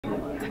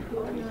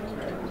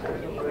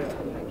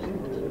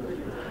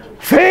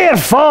Fair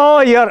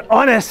fa your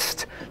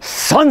honest,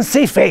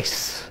 sonsy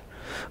face,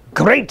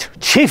 great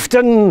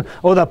chieftain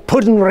o' the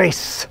puddin'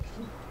 race.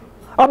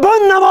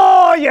 Abune them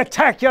all you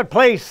take your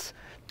place,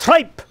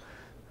 tripe,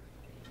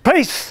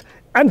 price,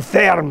 and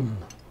firm.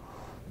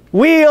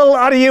 Weel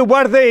are you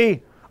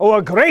worthy o'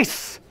 a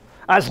grace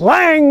as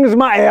lang's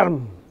my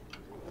arm.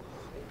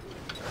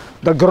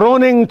 The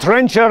groaning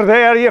trencher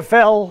there you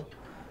fell,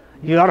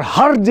 your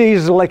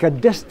hardies like a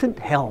distant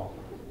hill.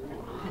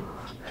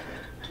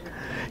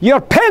 Your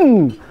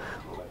pen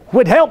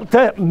would help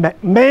to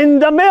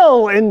mend a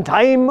mill in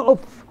time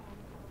of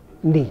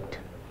need,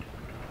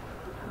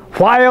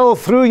 while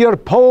through your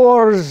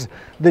pores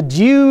the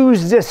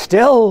dews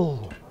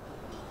distill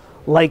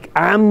like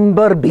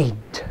amber bead.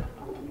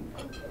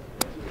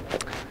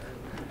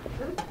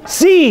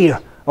 See,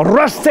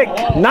 rustic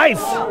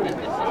knife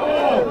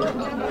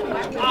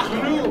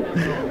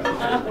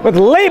with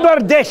labour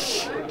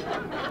dish,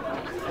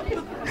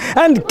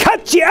 and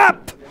cut ye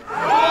up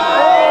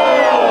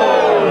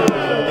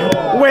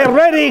wi'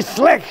 ready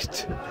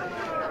slicht,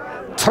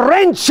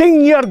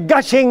 trenching your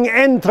gushing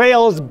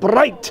entrails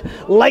bright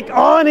like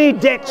ony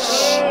ditch.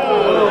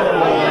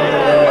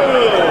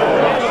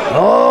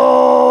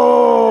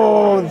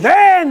 Oh,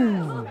 then,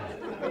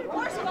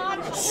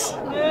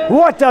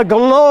 what a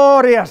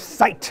glorious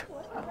sight,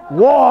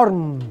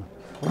 warm,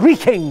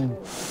 reeking,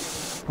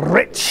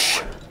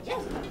 rich.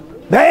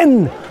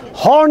 Then,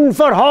 horn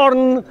for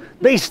horn,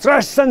 they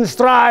stress and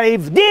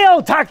strive,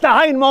 de'll tack the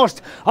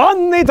hindmost,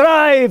 on they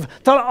drive,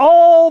 till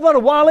all their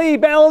wally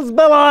bells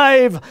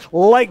belive,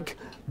 like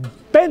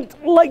bent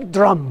like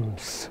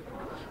drums,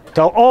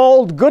 till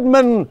old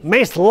goodman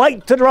maist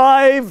like to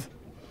drive.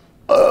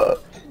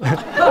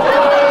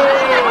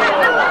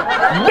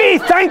 Be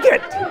thank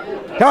it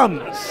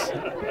comes.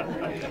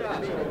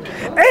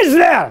 Is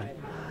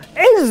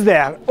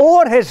there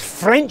o'er his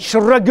French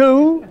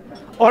ragout,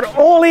 or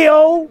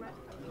olio,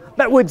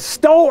 that would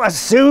stow a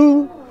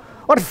sou,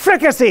 or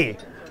fricassee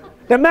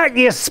that make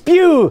you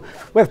spew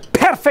with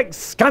perfect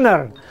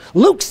scunner,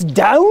 looks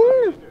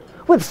down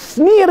with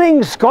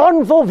sneering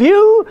scornful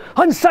view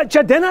on such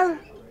a dinner?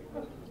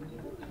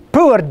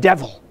 Poor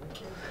devil,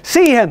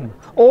 see him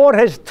o'er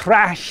his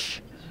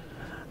trash,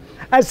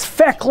 as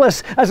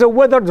feckless as a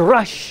withered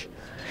rush,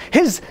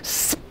 his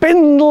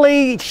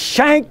spindly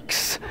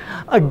shanks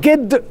a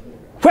gid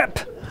whip,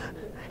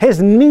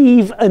 his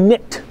neve a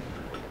knit,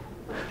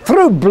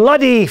 through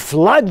bloody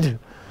flood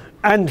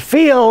and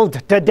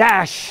field to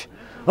dash.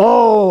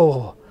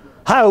 Oh,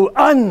 how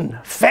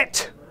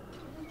unfit!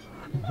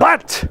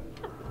 But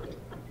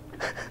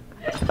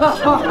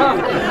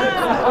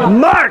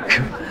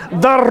mark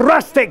the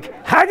rustic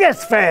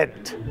haggis fed.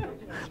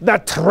 The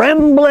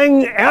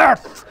trembling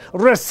earth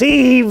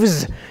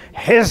receives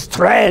his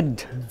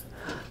tread.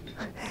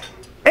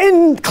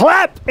 In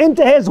clap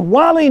into his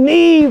wally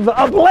neve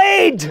a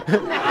blade.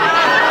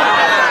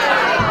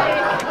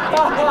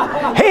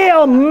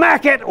 He'll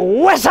make it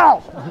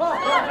whistle,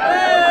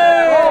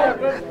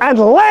 and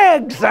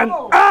legs and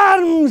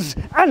arms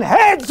and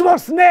heads will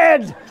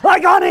sned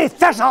like ony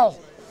thistle.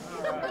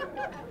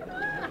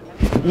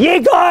 Ye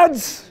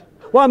gods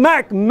will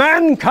make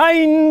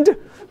mankind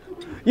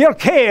your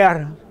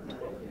care,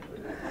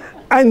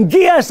 and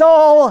gie us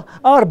all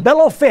our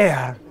bill of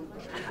fare.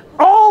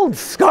 Old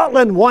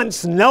Scotland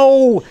wants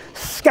no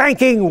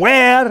skanking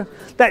ware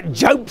that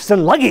jaups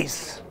and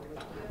luggies,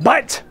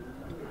 but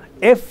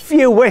if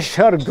you wish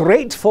her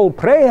grateful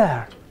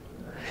prayer,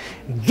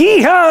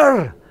 gie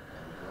her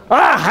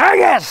a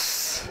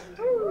haggis.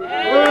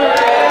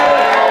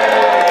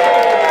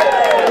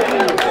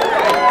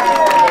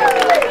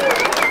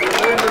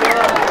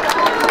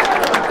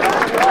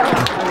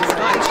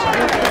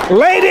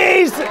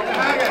 Ladies,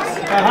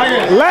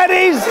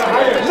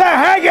 the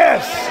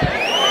haggis.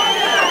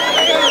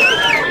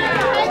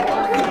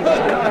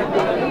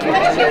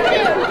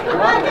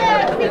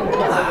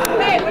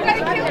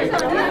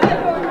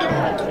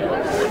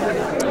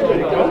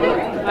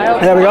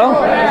 There we go.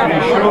 Be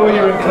sure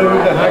you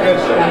include the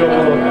haggis in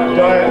your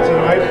diet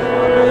tonight.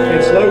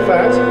 It's low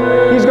fat.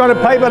 He's going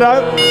to pipe it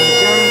out.